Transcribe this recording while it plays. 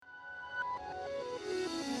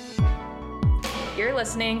You're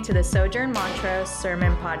listening to the Sojourn Montrose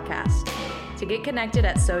Sermon Podcast. To get connected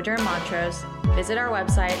at Sojourn Montrose, visit our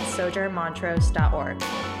website, sojournmontrose.org.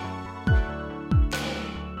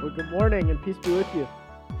 Well, good morning and peace be with you.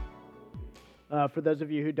 For those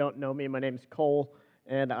of you who don't know me, my name is Cole,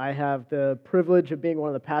 and I have the privilege of being one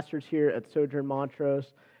of the pastors here at Sojourn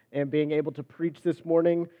Montrose and being able to preach this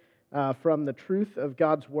morning from the truth of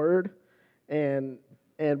God's Word.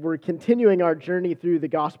 And we're continuing our journey through the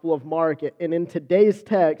Gospel of Mark. And in today's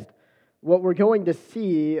text, what we're going to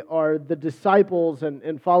see are the disciples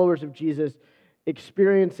and followers of Jesus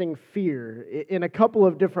experiencing fear in a couple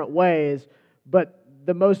of different ways, but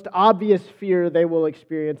the most obvious fear they will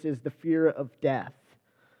experience is the fear of death.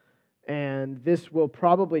 And this will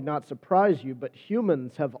probably not surprise you, but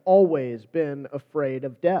humans have always been afraid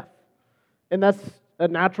of death. And that's a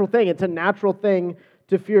natural thing. It's a natural thing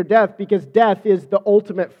to fear death because death is the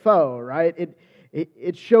ultimate foe, right?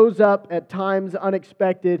 It shows up at times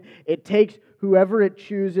unexpected. It takes whoever it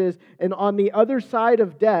chooses. And on the other side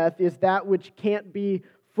of death is that which can't be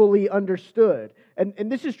fully understood.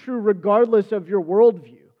 And this is true regardless of your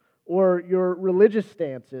worldview or your religious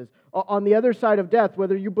stances. On the other side of death,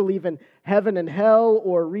 whether you believe in heaven and hell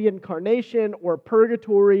or reincarnation or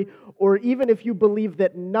purgatory, or even if you believe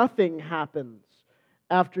that nothing happens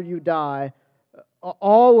after you die,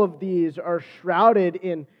 all of these are shrouded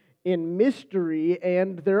in mystery,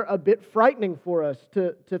 and they're a bit frightening for us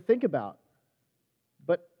to think about.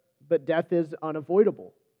 But death is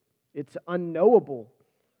unavoidable. It's unknowable.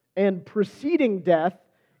 And preceding death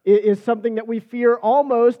is something that we fear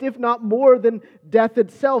almost, if not more, than death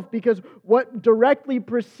itself, because what directly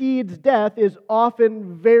precedes death is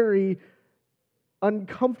often very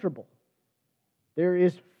uncomfortable. There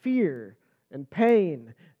is fear and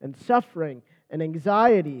pain and suffering and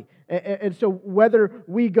anxiety. And so whether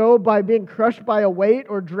we go by being crushed by a weight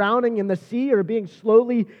or drowning in the sea or being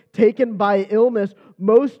slowly taken by illness,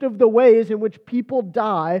 most of the ways in which people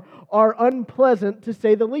die are unpleasant, to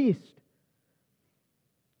say the least.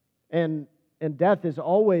 And death is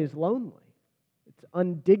always lonely. It's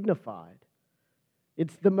undignified.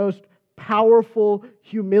 It's the most powerful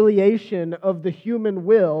humiliation of the human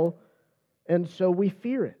will, and so we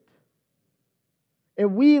fear it.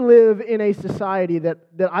 And we live in a society that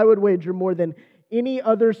I would wager more than any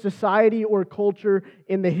other society or culture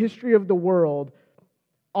in the history of the world,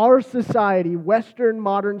 our society, Western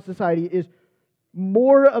modern society, is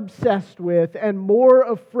more obsessed with and more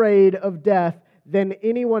afraid of death than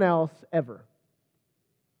anyone else ever.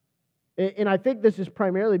 And I think this is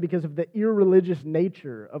primarily because of the irreligious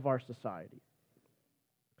nature of our society.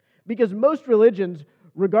 Because most religions,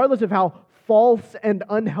 regardless of how false and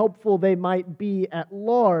unhelpful they might be at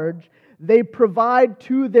large, they provide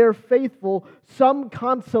to their faithful some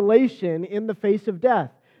consolation in the face of death.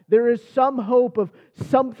 There is some hope of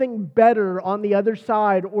something better on the other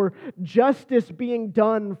side, or justice being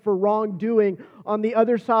done for wrongdoing on the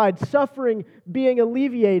other side, suffering being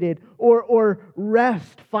alleviated, or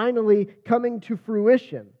rest finally coming to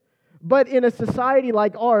fruition. But in a society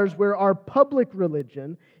like ours, where our public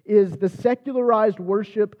religion is the secularized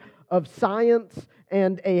worship of science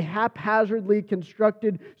and a haphazardly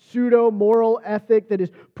constructed pseudo-moral ethic that is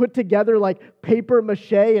put together like paper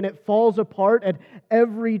mache and it falls apart at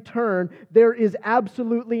every turn, there is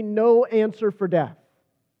absolutely no answer for death.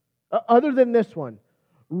 Other than this one: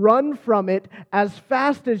 run from it as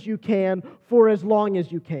fast as you can for as long as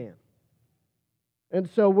you can. And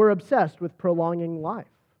so we're obsessed with prolonging life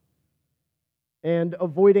and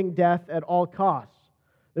avoiding death at all costs.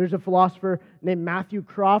 There's a philosopher named Matthew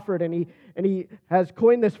Crawford, and he has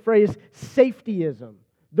coined this phrase, safetyism,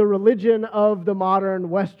 the religion of the modern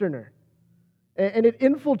Westerner. And it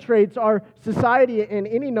infiltrates our society in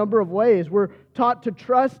any number of ways. We're taught to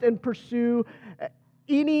trust and pursue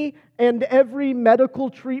any and every medical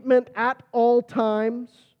treatment at all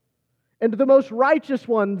times. And the most righteous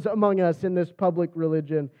ones among us in this public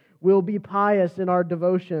religion will be pious in our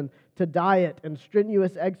devotion to diet and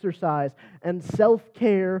strenuous exercise and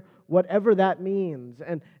self-care, whatever that means,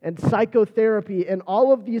 and psychotherapy and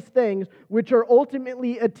all of these things, which are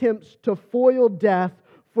ultimately attempts to foil death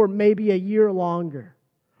for maybe a year longer,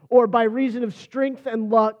 or by reason of strength and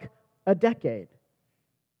luck, a decade.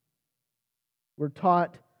 We're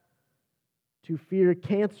taught to fear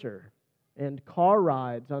cancer and car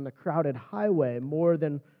rides on the crowded highway more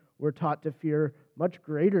than we're taught to fear much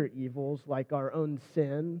greater evils like our own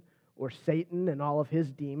sin or Satan and all of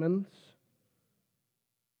his demons.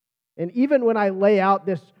 And even when I lay out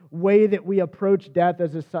this way that we approach death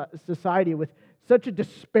as a society with such a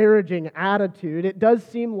disparaging attitude, it does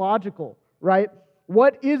seem logical, right?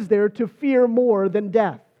 What is there to fear more than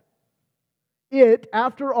death? It,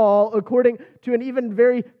 after all, according to an even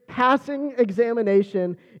very passing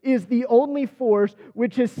examination, is the only force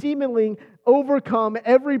which has seemingly overcome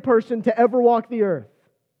every person to ever walk the earth.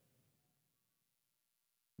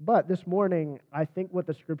 But this morning, I think what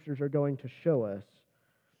the Scriptures are going to show us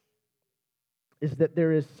is that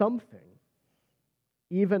there is something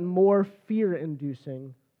even more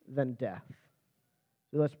fear-inducing than death.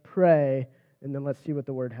 So let's pray, and then let's see what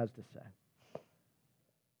the Word has to say.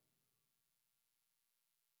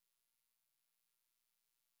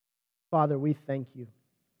 Father, we thank you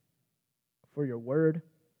for your Word.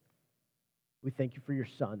 We thank you for your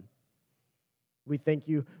Son. We thank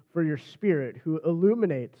you for your Spirit who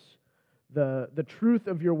illuminates the truth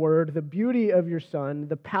of your Word, the beauty of your Son,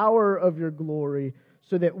 the power of your glory,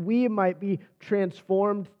 so that we might be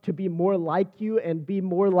transformed to be more like you and be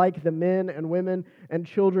more like the men and women and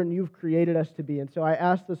children you've created us to be. And so I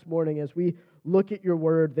ask this morning, as we look at your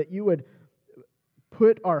Word, that you would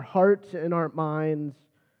put our hearts and our minds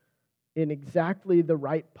in exactly the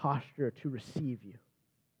right posture to receive you.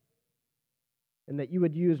 And that you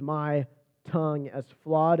would use my tongue, as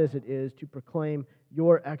flawed as it is, to proclaim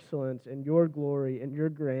your excellence and your glory and your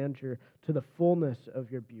grandeur to the fullness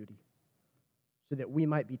of your beauty, so that we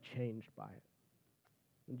might be changed by it.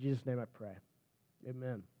 In Jesus' name I pray.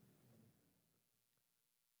 Amen.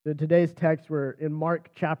 So today's text, we're in Mark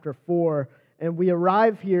chapter 4, and we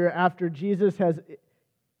arrive here after Jesus has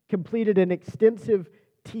completed an extensive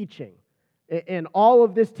teaching. And all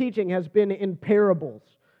of this teaching has been in parables,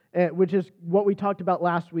 which is what we talked about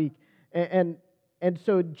last week. And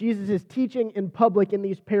so Jesus is teaching in public in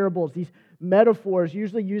these parables, these metaphors,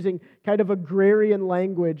 usually using kind of agrarian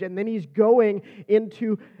language. And then he's going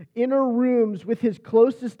into inner rooms with his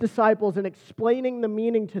closest disciples and explaining the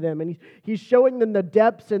meaning to them. And he's showing them the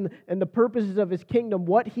depths and the purposes of his kingdom,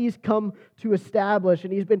 what he's come to establish.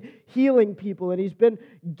 And he's been healing people, and he's been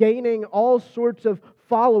gaining all sorts of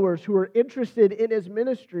followers who are interested in his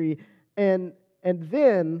ministry. And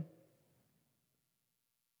then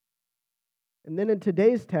in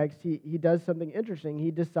today's text, he does something interesting.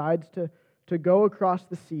 He decides to go across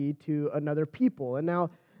the sea to another people. And now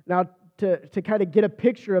to kind of get a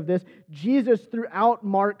picture of this, Jesus throughout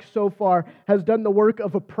Mark so far has done the work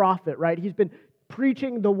of a prophet, right? He's been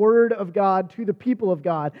preaching the word of God to the people of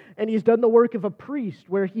God. And he's done the work of a priest,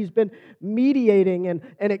 where he's been mediating and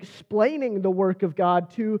explaining the work of God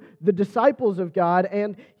to the disciples of God.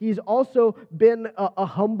 And he's also been a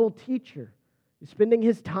humble teacher. He's spending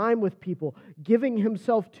his time with people, giving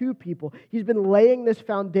himself to people. He's been laying this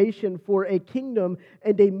foundation for a kingdom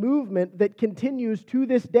and a movement that continues to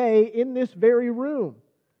this day in this very room.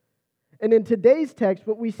 And in today's text,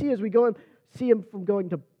 what we see is we go and see him from going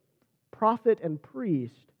to prophet and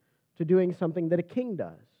priest to doing something that a king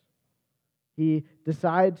does. He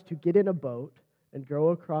decides to get in a boat and go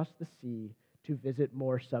across the sea to visit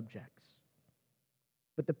more subjects.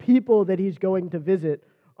 But the people that he's going to visit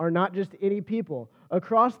are not just any people.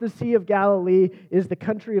 Across the Sea of Galilee is the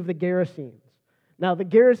country of the Gerasenes. Now, the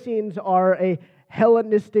Gerasenes are a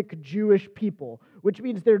Hellenistic Jewish people, which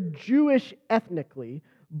means they're Jewish ethnically,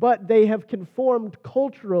 but they have conformed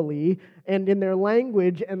culturally and in their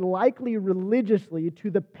language and likely religiously to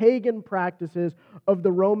the pagan practices of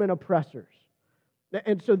the Roman oppressors.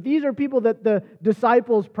 And so these are people that the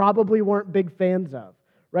disciples probably weren't big fans of.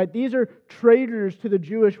 Right? These are traitors to the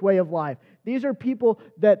Jewish way of life. These are people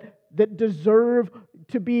that deserve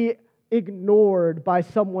to be ignored by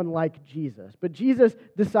someone like Jesus. But Jesus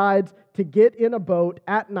decides to get in a boat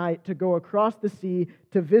at night to go across the sea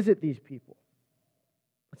to visit these people.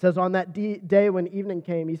 It says, on that day when evening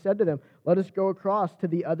came, he said to them, "Let us go across to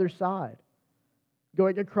the other side."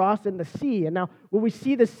 Going across in the sea. And now, when we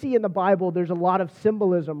see the sea in the Bible, there's a lot of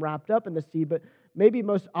symbolism wrapped up in the sea, but maybe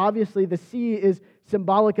most obviously, the sea is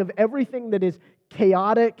symbolic of everything that is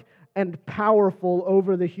chaotic and powerful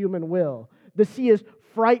over the human will. The sea is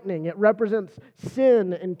frightening. It represents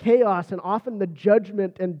sin and chaos and often the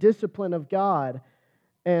judgment and discipline of God.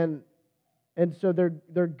 And so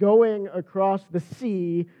they're going across the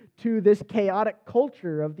sea to this chaotic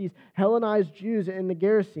culture of these Hellenized Jews in the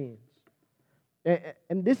Gerasenes.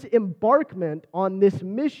 And this embarkment on this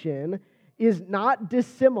mission is not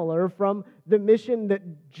dissimilar from the mission that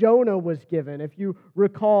Jonah was given, if you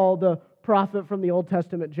recall the prophet from the Old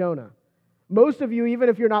Testament, Jonah. Most of you, even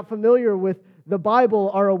if you're not familiar with the Bible,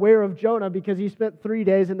 are aware of Jonah because he spent 3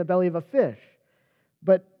 days in the belly of a fish.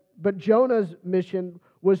 But Jonah's mission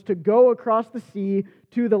was to go across the sea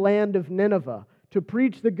to the land of Nineveh, to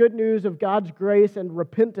preach the good news of God's grace and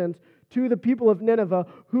repentance to the people of Nineveh,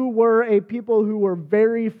 who were a people who were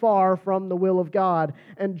very far from the will of God.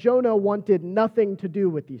 And Jonah wanted nothing to do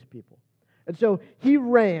with these people. And so he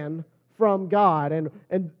ran from God, and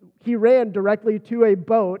he ran directly to a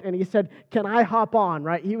boat, and he said, can I hop on,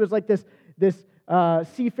 right? He was like this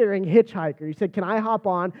seafaring hitchhiker. He said, can I hop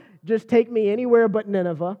on? Just take me anywhere but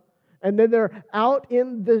Nineveh. And then they're out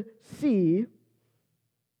in the sea,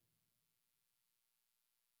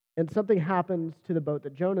 and something happens to the boat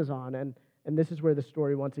that Jonah's on, and this is where the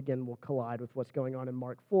story once again will collide with what's going on in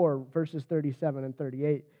Mark 4, verses 37 and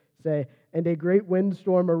 38 say, and a great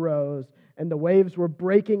windstorm arose, and the waves were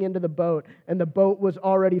breaking into the boat, and the boat was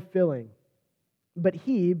already filling. But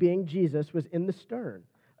he, being Jesus, was in the stern,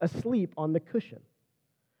 asleep on the cushion.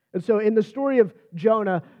 And so in the story of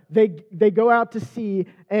Jonah, they go out to sea,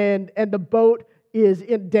 and the boat is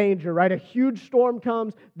in danger, right? A huge storm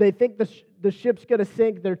comes. They think the ship's going to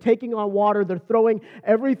sink. They're taking on water. They're throwing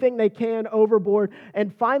everything they can overboard.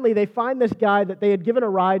 And finally, they find this guy that they had given a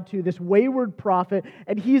ride to, this wayward prophet,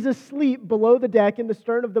 and he's asleep below the deck in the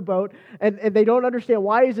stern of the boat. And they don't understand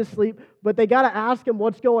why he's asleep, but they got to ask him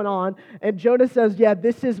what's going on. And Jonah says, yeah,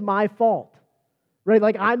 this is my fault. Right?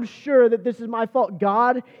 Like, I'm sure that this is my fault.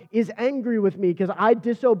 God is angry with me because I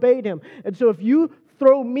disobeyed him. And so if you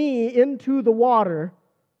throw me into the water,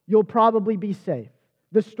 you'll probably be safe.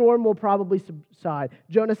 The storm will probably subside.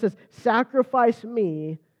 Jonah says, sacrifice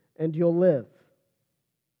me and you'll live.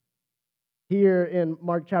 Here in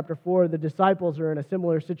Mark chapter 4, the disciples are in a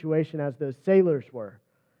similar situation as those sailors were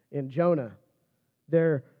in Jonah.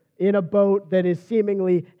 They're in a boat that is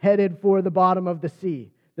seemingly headed for the bottom of the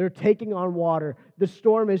sea. They're taking on water. The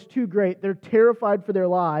storm is too great. They're terrified for their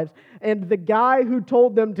lives. And the guy who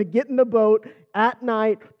told them to get in the boat at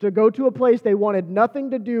night to go to a place they wanted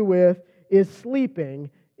nothing to do with is sleeping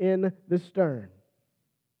in the stern.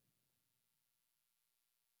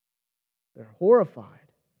 They're horrified.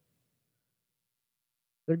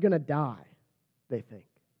 They're going to die, they think.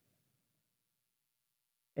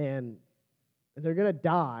 And they're going to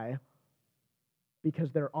die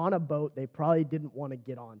because they're on a boat they probably didn't want to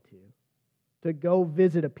get onto, to go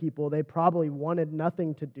visit a people they probably wanted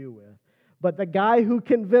nothing to do with. But the guy who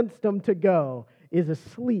convinced them to go is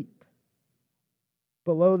asleep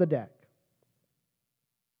below the deck.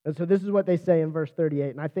 And so this is what they say in verse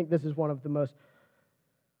 38, and I think this is one of the most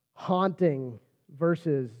haunting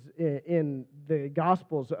verses in the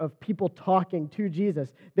Gospels of people talking to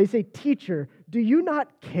Jesus. They say, "Teacher, do you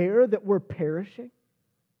not care that we're perishing?"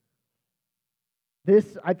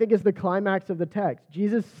 This, I think, is the climax of the text.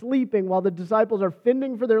 Jesus sleeping while the disciples are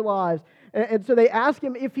fending for their lives. And so they ask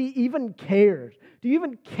him if he even cares. Do you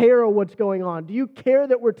even care what's going on? Do you care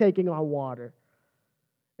that we're taking on water?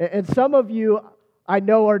 And some of you, I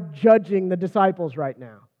know, are judging the disciples right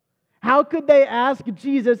now. How could they ask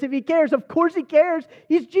Jesus if he cares? Of course he cares.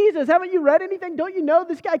 He's Jesus. Haven't you read anything? Don't you know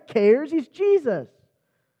this guy cares? He's Jesus.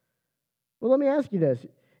 Well, let me ask you this.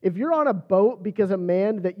 If you're on a boat because a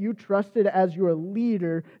man that you trusted as your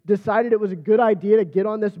leader decided it was a good idea to get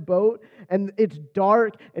on this boat, and it's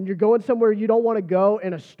dark and you're going somewhere you don't want to go,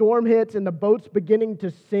 and a storm hits and the boat's beginning to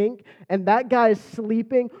sink and that guy is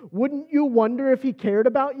sleeping, wouldn't you wonder if he cared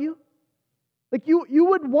about you? Like you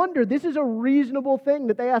would wonder, this is a reasonable thing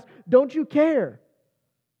that they ask, don't you care?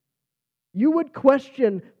 You would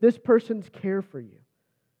question this person's care for you.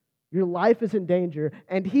 Your life is in danger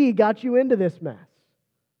and he got you into this mess.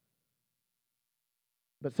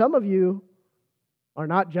 But some of you are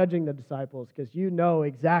not judging the disciples because you know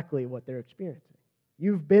exactly what they're experiencing.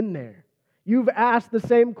 You've been there. You've asked the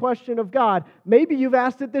same question of God. Maybe you've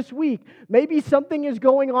asked it this week. Maybe something is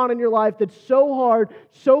going on in your life that's so hard,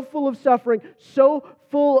 so full of suffering, so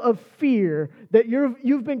full of fear that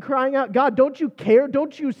you've been crying out, God, don't you care?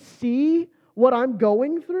 Don't you see what I'm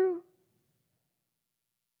going through?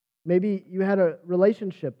 Maybe you had a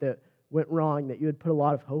relationship that went wrong that you had put a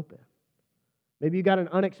lot of hope in. Maybe you got an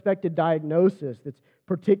unexpected diagnosis that's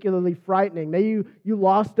particularly frightening. Maybe you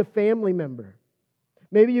lost a family member.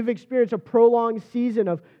 Maybe you've experienced a prolonged season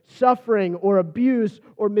of suffering or abuse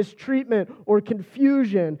or mistreatment or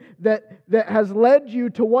confusion that has led you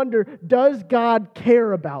to wonder, does God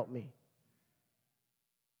care about me?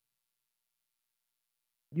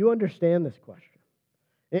 You understand this question.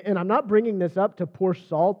 And I'm not bringing this up to pour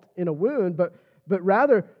salt in a wound, but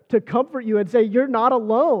rather to comfort you and say, you're not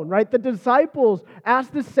alone, right? The disciples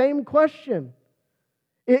asked the same question.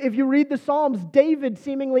 If you read the Psalms, David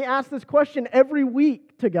seemingly asked this question every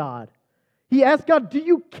week to God. He asked God, do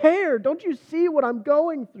you care? Don't you see what I'm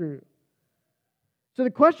going through? So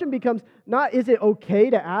the question becomes not, is it okay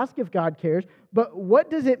to ask if God cares, but what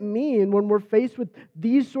does it mean when we're faced with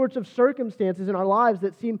these sorts of circumstances in our lives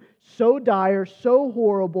that seem so dire, so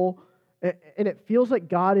horrible, And it feels like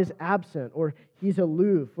God is absent, or he's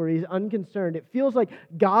aloof, or he's unconcerned. It feels like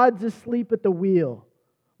God's asleep at the wheel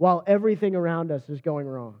while everything around us is going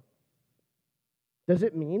wrong. Does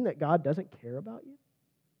it mean that God doesn't care about you?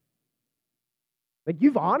 Like,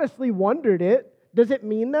 you've honestly wondered it. Does it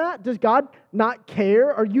mean that? Does God not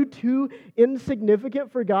care? Are you too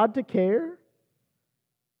insignificant for God to care?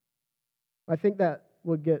 I think that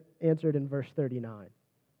will get answered in verse 39.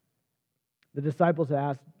 The disciples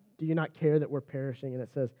asked, "Do you not care that we're perishing?" And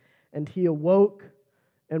it says, "And he awoke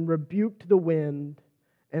and rebuked the wind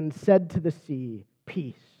and said to the sea,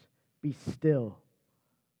 'Peace, be still.'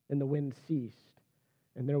 And the wind ceased,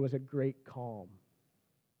 and there was a great calm."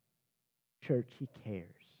 Church, he cares.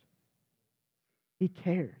 He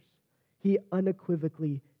cares. He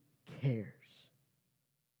unequivocally cares.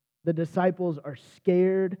 The disciples are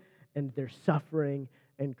scared and they're suffering,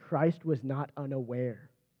 and Christ was not unaware.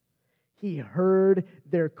 He heard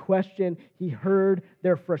their question. He heard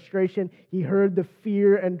their frustration. He heard the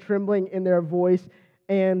fear and trembling in their voice,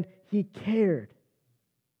 and he cared.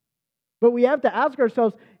 But we have to ask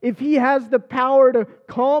ourselves, if he has the power to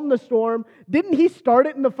calm the storm, didn't he start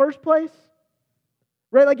it in the first place?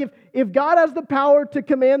 Right? Like, if God has the power to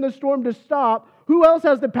command the storm to stop, who else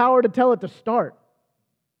has the power to tell it to start?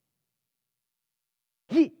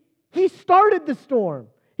 He started the storm.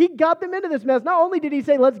 He got them into this mess. Not only did he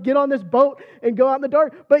say, "Let's get on this boat and go out in the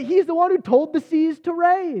dark," but he's the one who told the seas to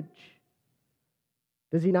rage.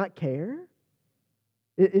 Does he not care?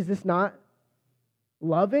 Is this not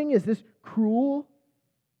loving? Is this cruel?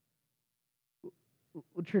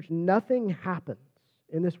 Well, church, nothing happens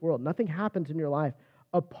in this world, nothing happens in your life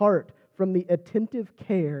apart from the attentive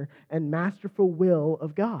care and masterful will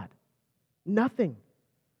of God. Nothing.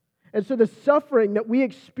 And so the suffering that we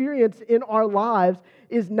experience in our lives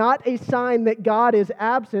is not a sign that God is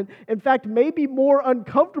absent. In fact, may be more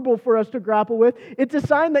uncomfortable for us to grapple with. It's a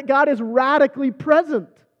sign that God is radically present.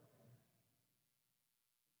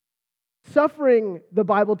 Suffering, the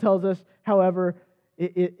Bible tells us, however,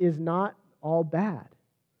 it is not all bad.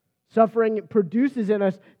 Suffering produces in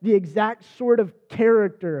us the exact sort of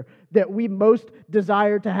character that we most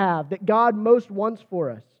desire to have, that God most wants for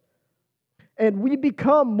us. And we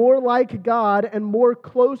become more like God and more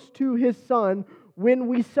close to His Son when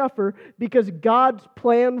we suffer, because God's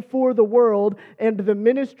plan for the world and the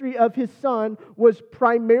ministry of His Son was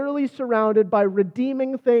primarily surrounded by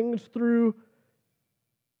redeeming things through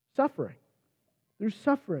suffering. Through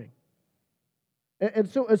suffering. And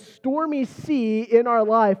so a stormy sea in our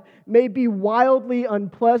life may be wildly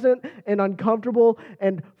unpleasant and uncomfortable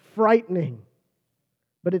and frightening,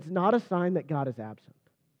 but it's not a sign that God is absent.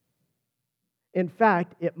 In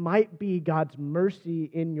fact, it might be God's mercy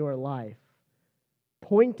in your life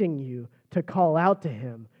pointing you to call out to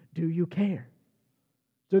Him, "Do you care?"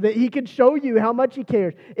 So that He can show you how much He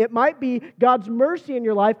cares. It might be God's mercy in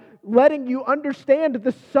your life letting you understand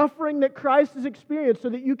the suffering that Christ has experienced so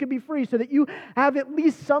that you can be free, so that you have at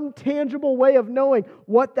least some tangible way of knowing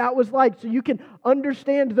what that was like, so you can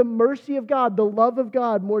understand the mercy of God, the love of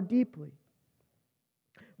God more deeply.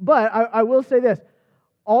 But I will say this,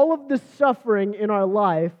 all of the suffering in our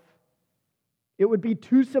life, it would be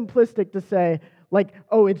too simplistic to say, like,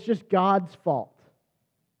 oh, it's just God's fault.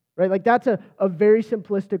 Right? Like, that's a very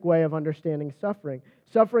simplistic way of understanding suffering.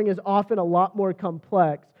 Suffering is often a lot more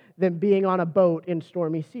complex than being on a boat in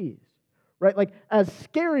stormy seas. Right? Like, as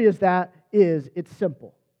scary as that is, it's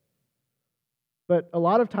simple. But a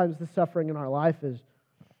lot of times the suffering in our life is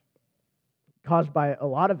caused by a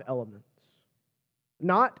lot of elements.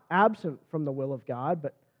 Not absent from the will of God,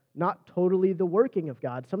 but not totally the working of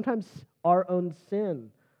God. Sometimes our own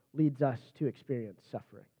sin leads us to experience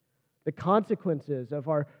suffering. The consequences of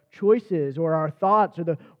our choices or our thoughts or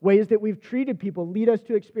the ways that we've treated people lead us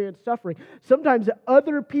to experience suffering. Sometimes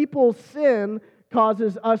other people's sin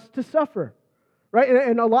causes us to suffer, right?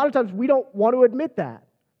 And a lot of times we don't want to admit that,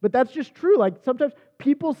 but that's just true. Like, sometimes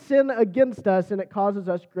people sin against us and it causes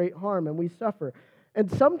us great harm and we suffer. And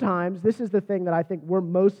sometimes, this is the thing that I think we're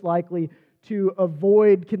most likely to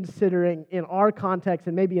avoid considering in our context,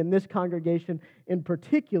 and maybe in this congregation in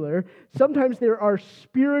particular, sometimes there are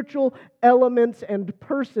spiritual elements and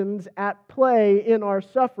persons at play in our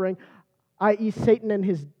suffering, i.e. Satan and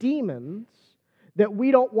his demons, that we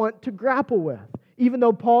don't want to grapple with. Even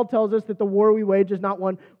though Paul tells us that the war we wage is not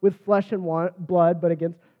one with flesh and blood, but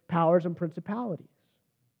against powers and principalities.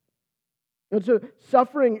 And so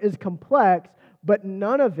suffering is complex, but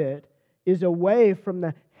none of it is away from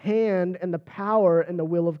the hand and the power and the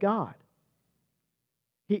will of God.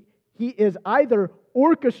 He is either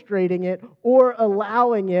orchestrating it or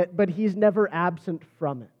allowing it, but He's never absent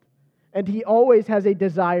from it. And He always has a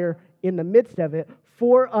desire in the midst of it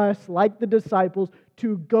for us, like the disciples,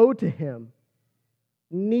 to go to him,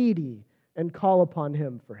 needy, and call upon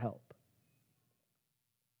him for help.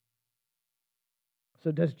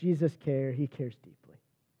 So does Jesus care? He cares deeply.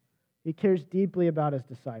 He cares deeply about his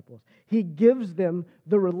disciples. He gives them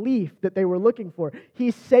the relief that they were looking for. He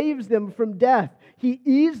saves them from death. He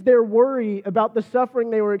eased their worry about the suffering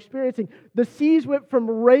they were experiencing. The seas went from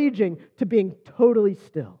raging to being totally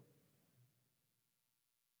still.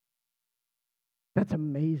 That's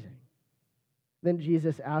amazing. Then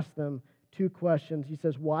Jesus asked them two questions. He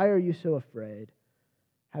says, "Why are you so afraid?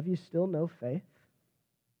 Have you still no faith?"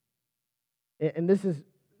 And this is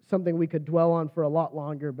something we could dwell on for a lot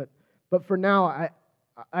longer, but for now,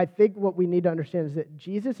 I think what we need to understand is that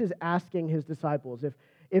Jesus is asking his disciples,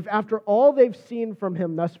 if after all they've seen from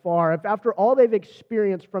him thus far, if after all they've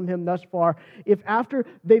experienced from him thus far, if after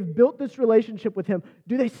they've built this relationship with him,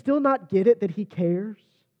 do they still not get it that he cares?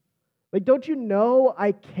 Like, don't you know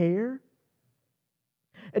I care?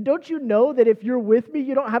 And don't you know that if you're with me,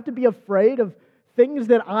 you don't have to be afraid of things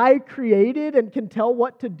that I created and can tell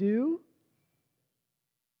what to do?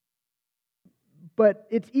 But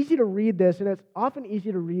it's easy to read this, and it's often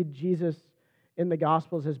easy to read Jesus in the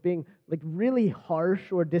Gospels as being like really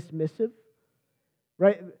harsh or dismissive,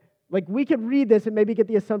 right? Like we could read this and maybe get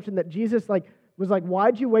the assumption that Jesus was like,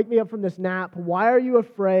 "Why'd you wake me up from this nap? Why are you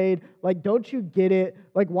afraid? Like, don't you get it?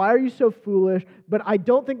 Like, why are you so foolish?" But I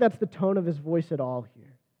don't think that's the tone of his voice at all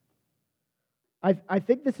here. I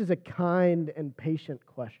think this is a kind and patient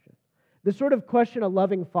question. The sort of question a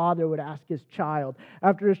loving father would ask his child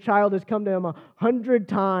after his child has come to him 100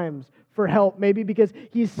 times for help, maybe because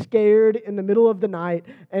he's scared in the middle of the night,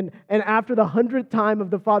 and after the 100th time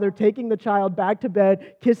of the father taking the child back to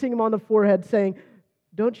bed, kissing him on the forehead, saying,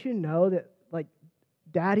 "Don't you know that, like,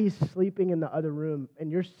 Daddy's sleeping in the other room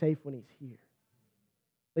and you're safe when he's here?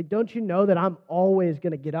 Like, don't you know that I'm always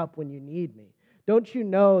going to get up when you need me? Don't you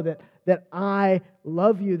know that I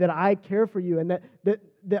love you, that I care for you, and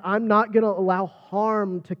that I'm not going to allow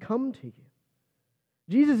harm to come to you?"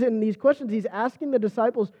 Jesus, in these questions, he's asking the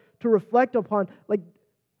disciples to reflect upon, like,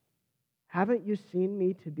 haven't you seen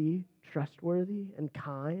me to be trustworthy and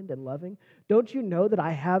kind and loving? Don't you know that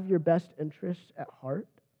I have your best interests at heart?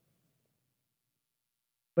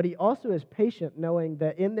 But he also is patient, knowing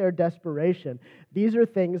that in their desperation, these are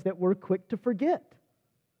things that we're quick to forget.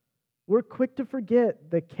 We're quick to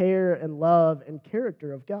forget the care and love and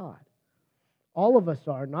character of God. All of us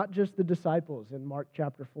are, not just the disciples in Mark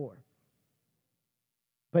chapter 4.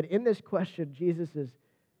 But in this question, Jesus is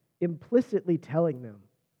implicitly telling them,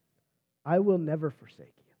 I will never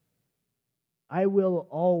forsake you. I will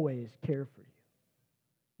always care for you.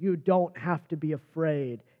 You don't have to be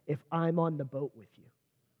afraid if I'm on the boat with you.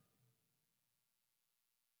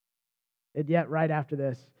 And yet, right after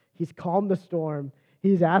this, he's calmed the storm.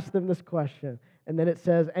 He's asked them this question. And then it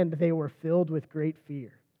says, and they were filled with great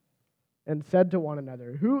fear and said to one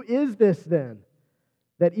another, "Who is this then,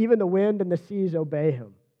 that even the wind and the seas obey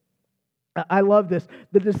him?" I love this.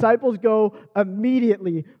 The disciples go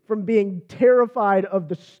immediately from being terrified of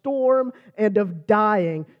the storm and of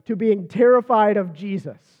dying to being terrified of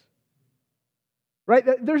Jesus. Right?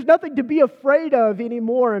 There's nothing to be afraid of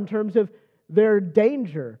anymore in terms of their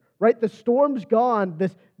danger. Right? The storm's gone.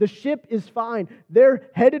 The ship is fine. They're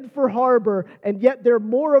headed for harbor, and yet they're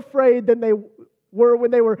more afraid than they were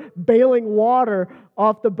when they were bailing water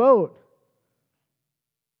off the boat.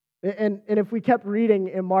 And if we kept reading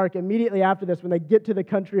in Mark, immediately after this, when they get to the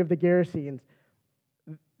country of the Gerasenes,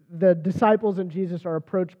 the disciples and Jesus are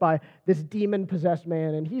approached by this demon-possessed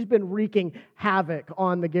man, and he's been wreaking havoc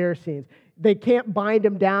on the Gerasenes. They can't bind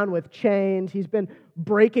him down with chains. He's been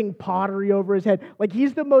breaking pottery over his head. Like,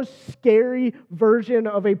 he's the most scary version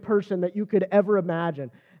of a person that you could ever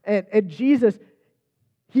imagine. And Jesus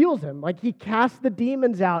heals him. Like, he casts the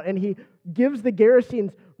demons out, and he gives the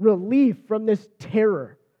Gerasenes relief from this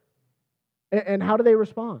terror. And how do they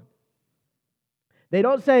respond? They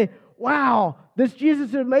don't say, "Wow, this Jesus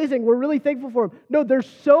is amazing. We're really thankful for him." No, they're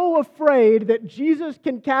so afraid that Jesus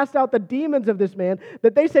can cast out the demons of this man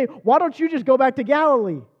that they say, "Why don't you just go back to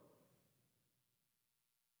Galilee?"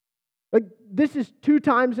 Like, this is 2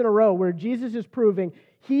 times in a row where Jesus is proving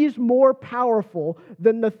he's more powerful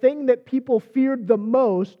than the thing that people feared the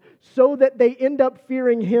most, so that they end up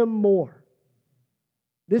fearing him more.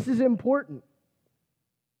 This is important.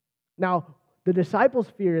 Now, the disciples'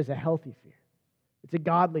 fear is a healthy fear. It's a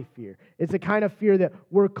godly fear. It's the kind of fear that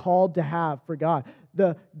we're called to have for God.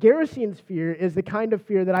 The Gerasenes' fear is the kind of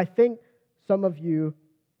fear that I think some of you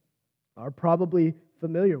are probably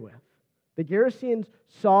familiar with. The Gerasenes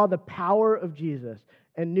saw the power of Jesus,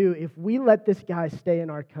 and knew if we let this guy stay in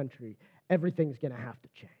our country, everything's going to have to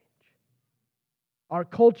change. Our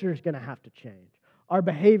culture is going to have to change. Our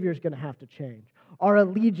behavior is going to have to change. Our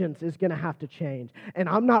allegiance is going to have to change. And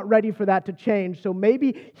I'm not ready for that to change. So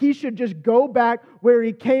maybe he should just go back where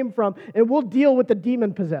he came from and we'll deal with the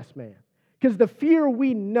demon-possessed man. Because the fear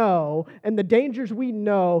we know and the dangers we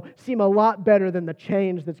know seem a lot better than the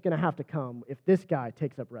change that's going to have to come if this guy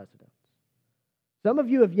takes up residence. Some of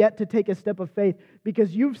you have yet to take a step of faith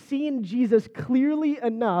because you've seen Jesus clearly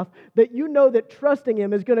enough that you know that trusting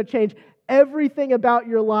him is going to change everything about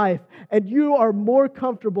your life, and you are more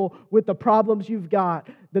comfortable with the problems you've got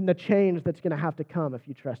than the change that's going to have to come if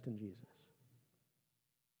you trust in Jesus.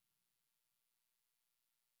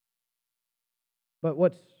 But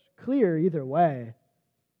what's clear either way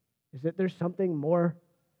is that there's something more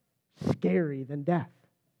scary than death.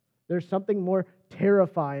 There's something more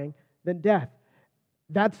terrifying than death.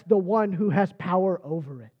 That's the one who has power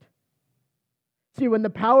over it. See, when the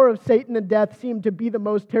power of Satan and death seem to be the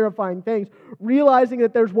most terrifying things, realizing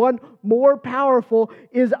that there's one more powerful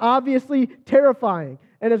is obviously terrifying.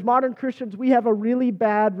 And as modern Christians, we have a really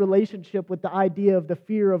bad relationship with the idea of the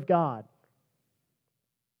fear of God.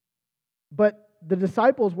 But the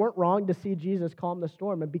disciples weren't wrong to see Jesus calm the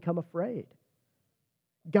storm and become afraid.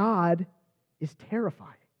 God is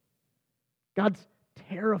terrifying. God's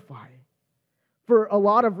terrifying. For a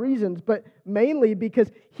lot of reasons, but mainly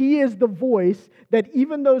because he is the voice that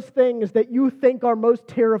even those things that you think are most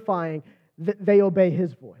terrifying, that they obey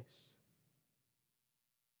his voice.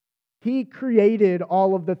 He created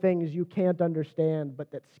all of the things you can't understand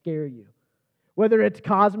but that scare you. Whether it's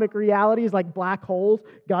cosmic realities like black holes,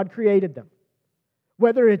 God created them.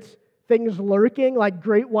 Whether it's things lurking like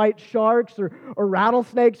great white sharks or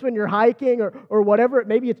rattlesnakes when you're hiking or whatever.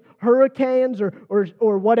 Maybe it's hurricanes or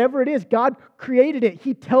whatever it is. God created it.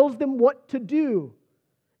 He tells them what to do.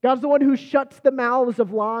 God's the one who shuts the mouths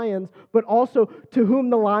of lions, but also to whom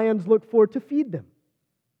the lions look for to feed them.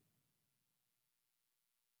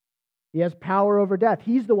 He has power over death.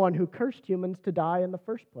 He's the one who cursed humans to die in the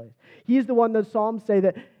first place. He's the one the Psalms say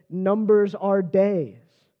that numbers our days.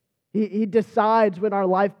 He decides when our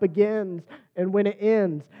life begins and when it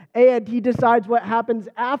ends. And he decides what happens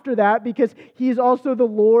after that because he's also the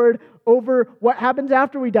Lord over what happens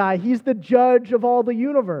after we die. He's the judge of all the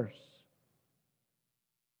universe.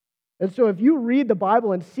 And so if you read the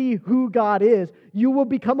Bible and see who God is, you will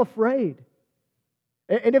become afraid.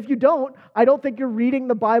 And if you don't, I don't think you're reading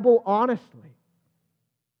the Bible honestly.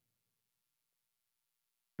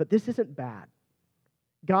 But this isn't bad.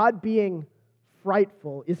 God being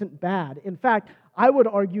frightful isn't bad. In fact, I would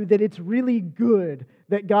argue that it's really good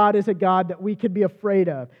that God is a God that we can be afraid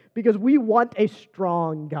of because we want a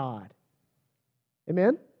strong God.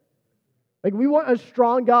 Amen? Like we want a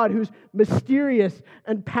strong God who's mysterious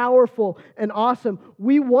and powerful and awesome.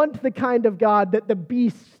 We want the kind of God that the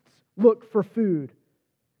beasts look for food,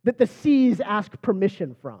 that the seas ask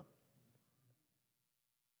permission from.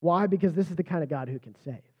 Why? Because this is the kind of God who can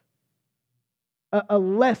save. A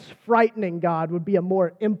less frightening God would be a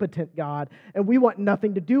more impotent God, and we want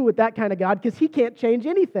nothing to do with that kind of God because he can't change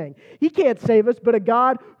anything. He can't save us, but a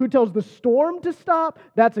God who tells the storm to stop,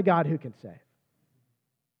 that's a God who can save.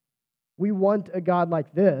 We want a God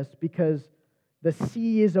like this because the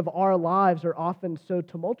seas of our lives are often so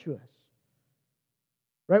tumultuous.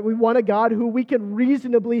 Right? We want a God who we can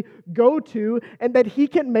reasonably go to and that he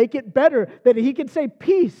can make it better, that he can say,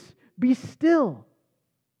 peace, be still.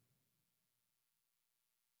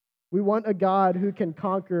 We want a God who can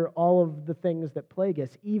conquer all of the things that plague us,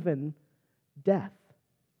 even death.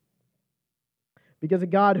 Because a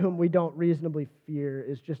God whom we don't reasonably fear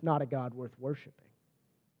is just not a God worth worshiping.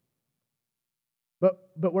 But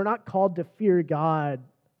we're not called to fear God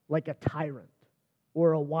like a tyrant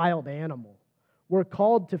or a wild animal. We're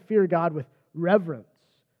called to fear God with reverence,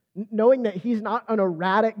 knowing that he's not an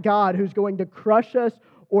erratic God who's going to crush us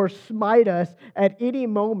or smite us at any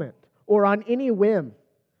moment or on any whim.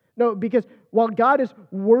 No, because while God is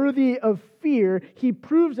worthy of fear, he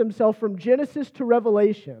proves himself from Genesis to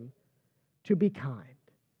Revelation to be kind,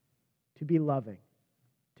 to be loving,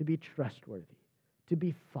 to be trustworthy, to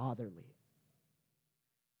be fatherly.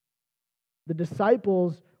 The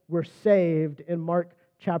disciples were saved in Mark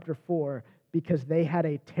chapter 4 because they had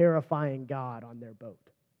a terrifying God on their boat.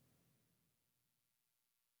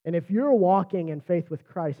 And if you're walking in faith with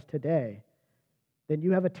Christ today, then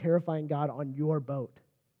you have a terrifying God on your boat.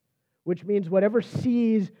 Which means whatever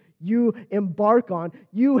seas you embark on,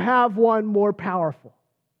 you have one more powerful.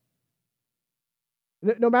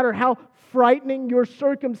 No matter how frightening your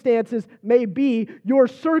circumstances may be, your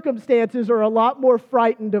circumstances are a lot more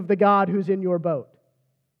frightened of the God who's in your boat.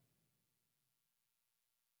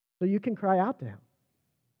 So you can cry out to him.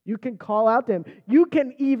 You can call out to him. You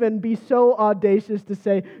can even be so audacious to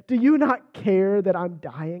say, do you not care that I'm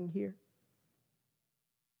dying here?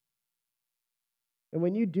 And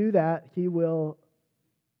when you do that, he will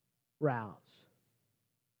rouse.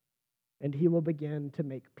 And he will begin to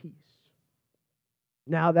make peace.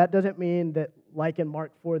 Now, that doesn't mean that, like in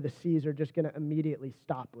Mark 4, the seas are just going to immediately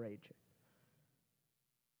stop raging.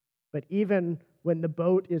 But even when the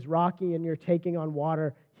boat is rocky and you're taking on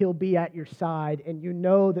water, he'll be at your side, and you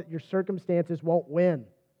know that your circumstances won't win.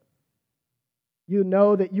 You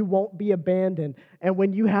know that you won't be abandoned. And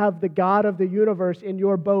when you have the God of the universe in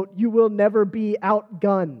your boat, you will never be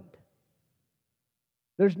outgunned.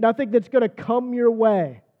 There's nothing that's going to come your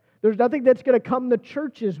way. There's nothing that's going to come the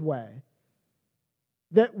church's way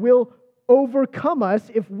that will overcome us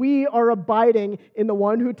if we are abiding in the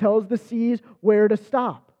one who tells the seas where to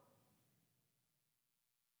stop.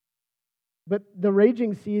 But the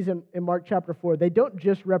raging seas in Mark chapter 4, they don't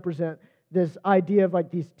just represent this idea of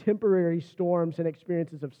like these temporary storms and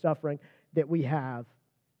experiences of suffering that we have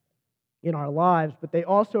in our lives, but they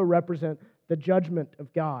also represent the judgment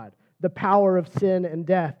of God, the power of sin and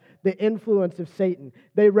death, the influence of Satan.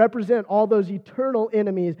 They represent all those eternal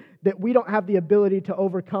enemies that we don't have the ability to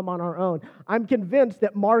overcome on our own. I'm convinced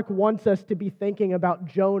that Mark wants us to be thinking about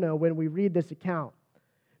Jonah when we read this account,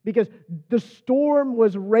 because the storm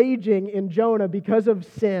was raging in Jonah because of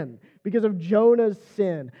sin, because of Jonah's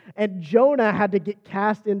sin. And Jonah had to get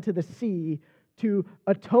cast into the sea to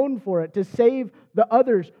atone for it, to save the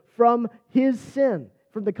others from his sin,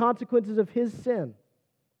 from the consequences of his sin.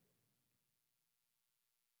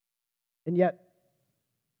 And yet,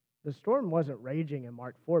 the storm wasn't raging in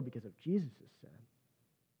Mark 4 because of Jesus' sin,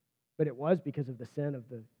 but it was because of the sin of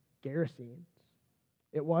the Gerasenes.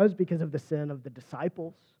 It was because of the sin of the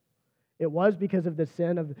disciples. It was because of the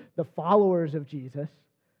sin of the followers of Jesus.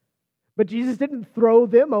 But Jesus didn't throw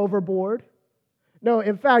them overboard. No,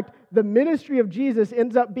 in fact, the ministry of Jesus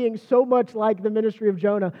ends up being so much like the ministry of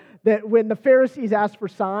Jonah that when the Pharisees ask for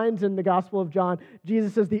signs in the Gospel of John,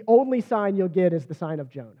 Jesus says the only sign you'll get is the sign of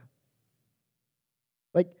Jonah.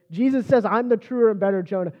 Like Jesus says, I'm the truer and better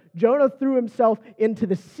Jonah. Jonah threw himself into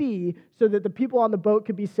the sea so that the people on the boat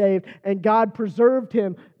could be saved, and God preserved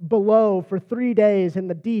him below for 3 days in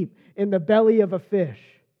the deep, in the belly of a fish.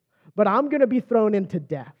 But I'm going to be thrown into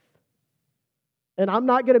death. And I'm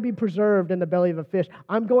not going to be preserved in the belly of a fish.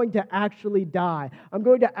 I'm going to actually die. I'm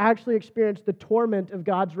going to actually experience the torment of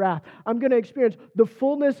God's wrath. I'm going to experience the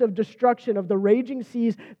fullness of destruction of the raging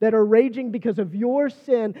seas that are raging because of your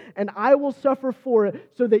sin, and I will suffer for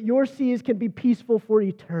it so that your seas can be peaceful for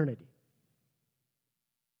eternity.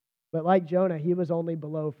 But like Jonah, he was only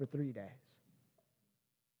below for 3 days.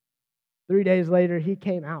 3 days later, he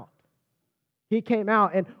came out. He came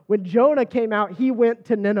out, and when Jonah came out, he went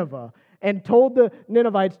to Nineveh and told the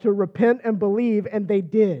Ninevites to repent and believe, and they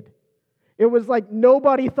did. It was like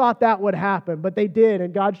nobody thought that would happen, but they did,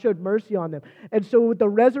 and God showed mercy on them. And so with the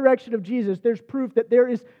resurrection of Jesus, there's proof that there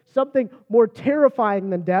is something more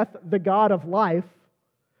terrifying than death, the God of life,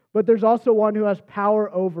 but there's also one who has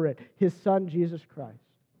power over it, his Son, Jesus Christ.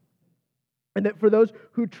 And that for those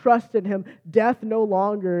who trust in him, death no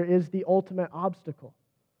longer is the ultimate obstacle.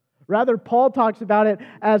 Rather, Paul talks about it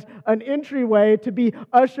as an entryway to be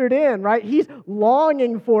ushered in, right? He's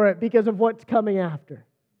longing for it because of what's coming after.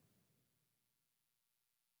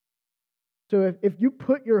 So if you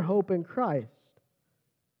put your hope in Christ,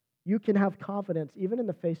 you can have confidence even in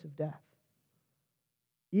the face of death.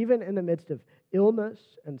 Even in the midst of illness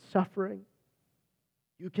and suffering,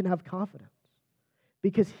 you can have confidence.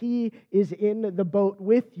 Because he is in the boat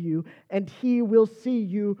with you, and he will see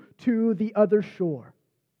you to the other shore.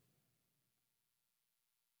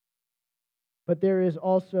 But there is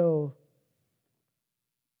also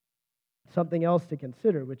something else to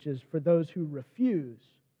consider, which is for those who refuse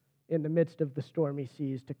in the midst of the stormy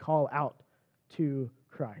seas to call out to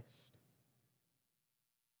Christ.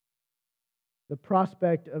 The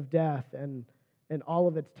prospect of death and all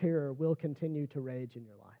of its terror will continue to rage in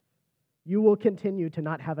your life. You will continue to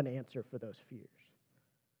not have an answer for those fears.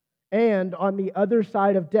 And on the other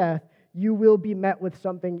side of death, you will be met with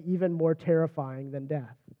something even more terrifying than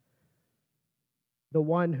death. The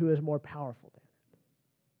one who is more powerful than it.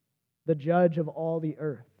 The judge of all the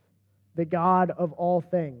earth. The God of all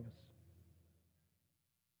things.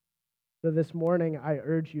 So this morning, I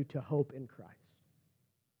urge you to hope in Christ.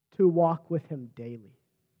 To walk with him daily.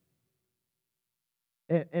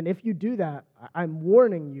 And if you do that, I'm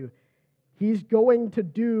warning you, he's going to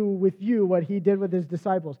do with you what he did with his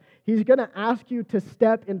disciples. He's going to ask you to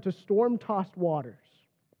step into storm-tossed waters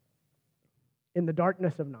in the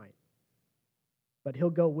darkness of night. but he'll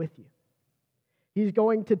go with you. He's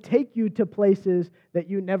going to take you to places that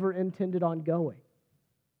you never intended on going,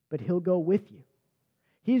 but he'll go with you.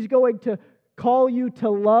 He's going to call you to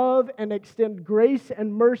love and extend grace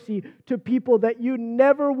and mercy to people that you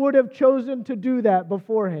never would have chosen to do that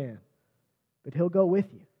beforehand, but he'll go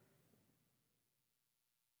with you.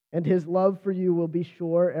 And his love for you will be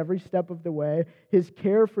sure every step of the way. His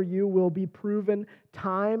care for you will be proven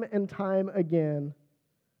time and time again.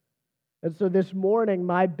 And so this morning,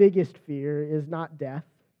 my biggest fear is not death.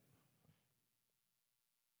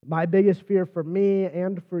 My biggest fear for me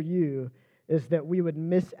and for you is that we would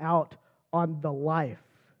miss out on the life,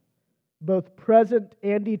 both present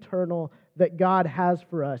and eternal, that God has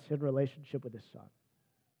for us in relationship with his Son.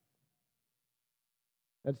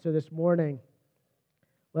 And so this morning,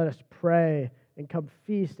 let us pray and come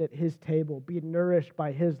feast at his table, be nourished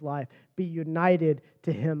by his life, be united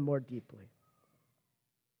to him more deeply.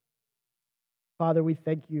 Father, we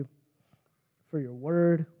thank you for your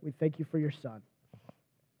word. We thank you for your Son.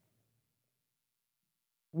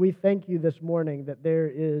 We thank you this morning that there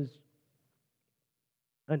is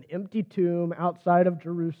an empty tomb outside of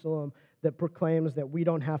Jerusalem that proclaims that we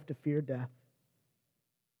don't have to fear death.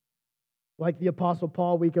 Like the Apostle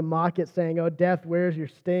Paul, we can mock it saying, "Oh, death, where is your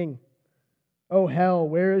sting? Oh, hell,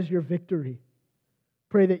 where is your victory?"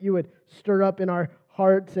 Pray that you would stir up in our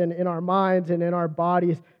hearts and in our minds and in our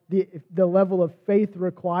bodies the level of faith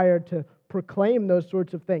required to proclaim those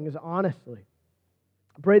sorts of things honestly.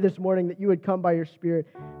 Pray this morning that you would come by your Spirit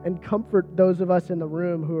and comfort those of us in the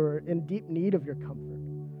room who are in deep need of your comfort.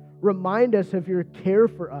 Remind us of your care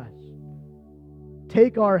for us.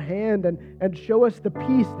 Take our hand and show us the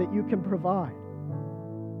peace that you can provide.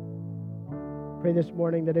 Pray this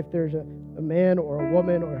morning that if there's a man or a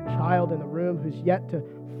woman or a child in the room who's yet to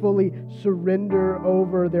fully surrender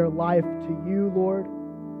over their life to you, Lord,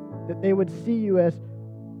 that they would see you as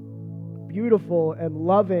beautiful and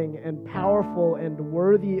loving and powerful and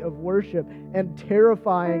worthy of worship and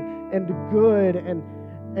terrifying and good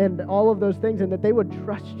and all of those things, and that they would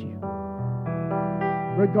trust you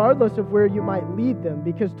regardless of where you might lead them,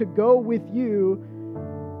 because to go with you,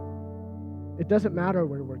 it doesn't matter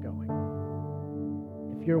where we're going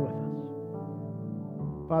if you're with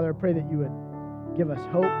us. Father, I pray that you would give us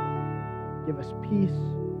hope, give us peace,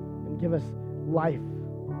 and give us life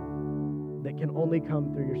that can only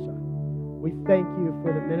come through your Son. We thank you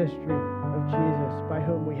for the ministry of Jesus, by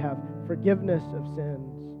whom we have forgiveness of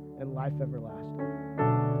sins and life everlasting.